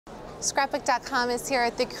Scrapbook.com is here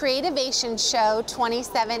at the Creativation Show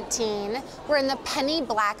 2017. We're in the Penny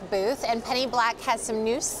Black booth, and Penny Black has some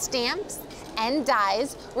new stamps and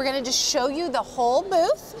dies. We're going to just show you the whole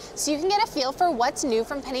booth so you can get a feel for what's new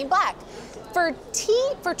from Penny Black. For T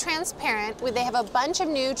for transparent, they have a bunch of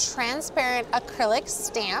new transparent acrylic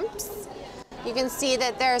stamps. You can see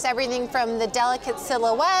that there's everything from the delicate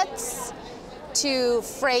silhouettes to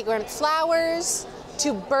fragrant flowers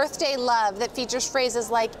to birthday love that features phrases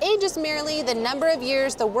like age is merely the number of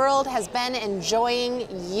years the world has been enjoying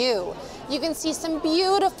you. You can see some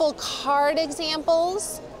beautiful card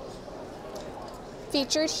examples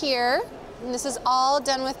featured here, and this is all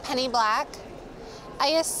done with Penny Black.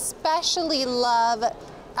 I especially love,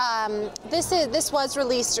 this was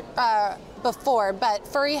released before, but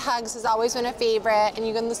Furry Hugs has always been a favorite, and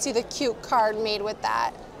you can see the cute card made with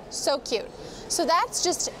that. So cute. So that's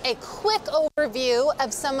just a quick overview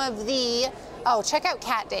of some of the, oh, check out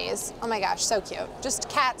Cat Days. Oh my gosh, so cute. Just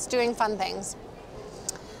cats doing fun things.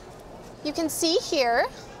 You can see here,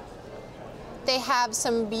 they have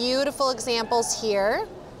some beautiful examples here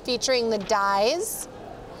featuring the dies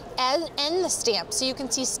and the stamps. So you can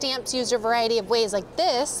see stamps used a variety of ways, like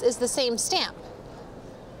this is the same stamp.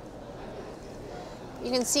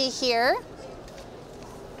 You can see here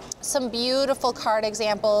some beautiful card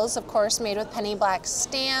examples, of course, made with Penny Black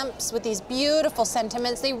stamps with these beautiful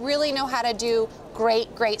sentiments. They really know how to do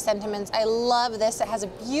great, great sentiments. I love this. It has a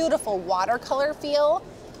beautiful watercolor feel.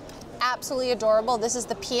 Absolutely adorable. This is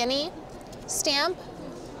the peony stamp.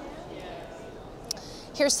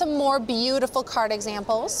 Here's some more beautiful card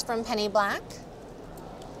examples from Penny Black.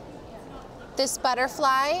 This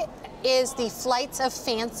butterfly is the Flights of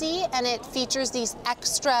Fancy, and it features these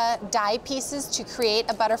extra die pieces to create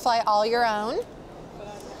a butterfly all your own.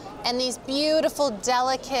 And these beautiful,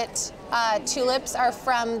 delicate tulips are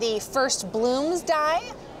from the First Blooms die.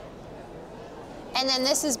 And then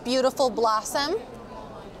this is Beautiful Blossom.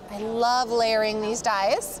 I love layering these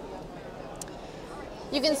dies.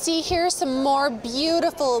 You can see here some more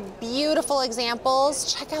beautiful, beautiful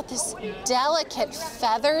examples. Check out this delicate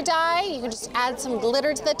feather die. You can just add some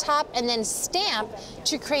glitter to the top and then stamp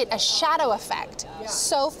to create a shadow effect.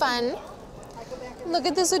 So fun. Look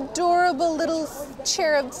at this adorable little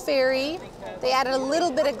cherub fairy. They added a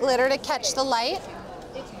little bit of glitter to catch the light.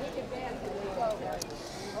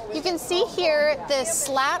 You can see here the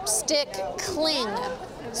slapstick cling.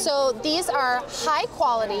 So these are high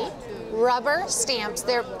quality rubber stamps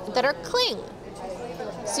that are cling.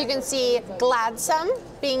 So you can see Gladsome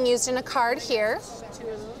being used in a card here.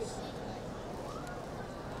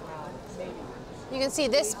 You can see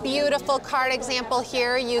this beautiful card example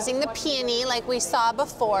here using the peony like we saw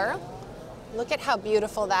before. Look at how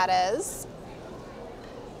beautiful that is.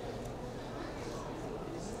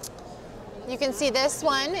 You can see this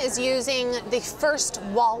one is using the First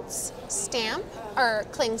Waltz stamp, or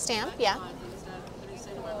cling stamp, yeah.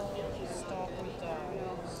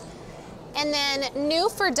 And then new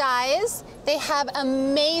for dies, they have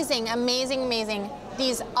amazing, amazing, amazing,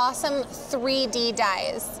 these awesome 3D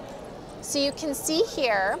dies. So you can see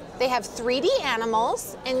here, they have 3D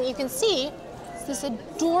animals, and you can see this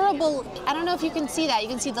adorable, I don't know if you can see that, you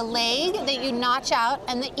can see the leg that you notch out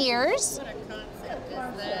and the ears.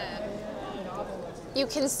 You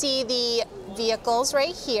can see the vehicles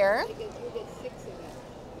right here.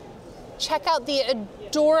 Check out the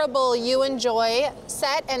adorable You Enjoy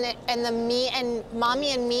set and the Me and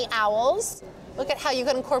Mommy and Me owls. Look at how you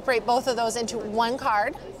can incorporate both of those into one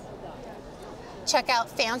card. Check out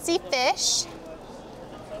Fancy Fish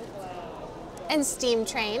and Steam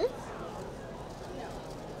Train.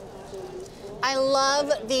 I love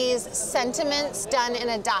these sentiments done in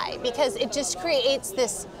a die because it just creates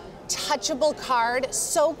this touchable card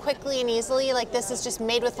so quickly and easily. Like this is just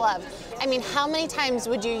made with love. I mean, how many times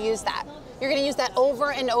would you use that? You're going to use that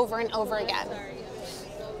over and over and over again.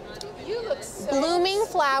 Blooming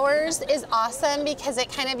Flowers is awesome because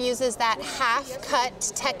it kind of uses that half-cut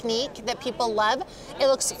technique that people love. It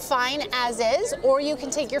looks fine as is, or you can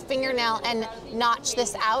take your fingernail and notch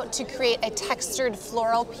this out to create a textured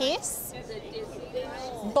floral piece.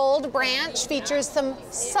 Bold Branch features some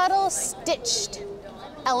subtle stitched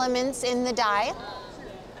elements in the die.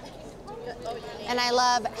 And I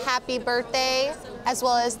love Happy Birthday as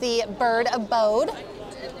well as the Bird Abode.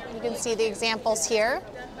 You can see the examples here.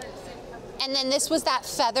 And then this was that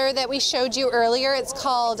feather that we showed you earlier. It's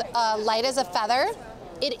called Light as a Feather.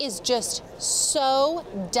 It is just so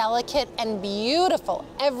delicate and beautiful.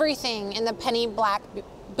 Everything in the Penny Black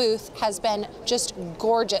booth has been just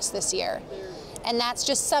gorgeous this year. And that's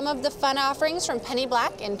just some of the fun offerings from Penny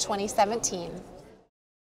Black in 2017.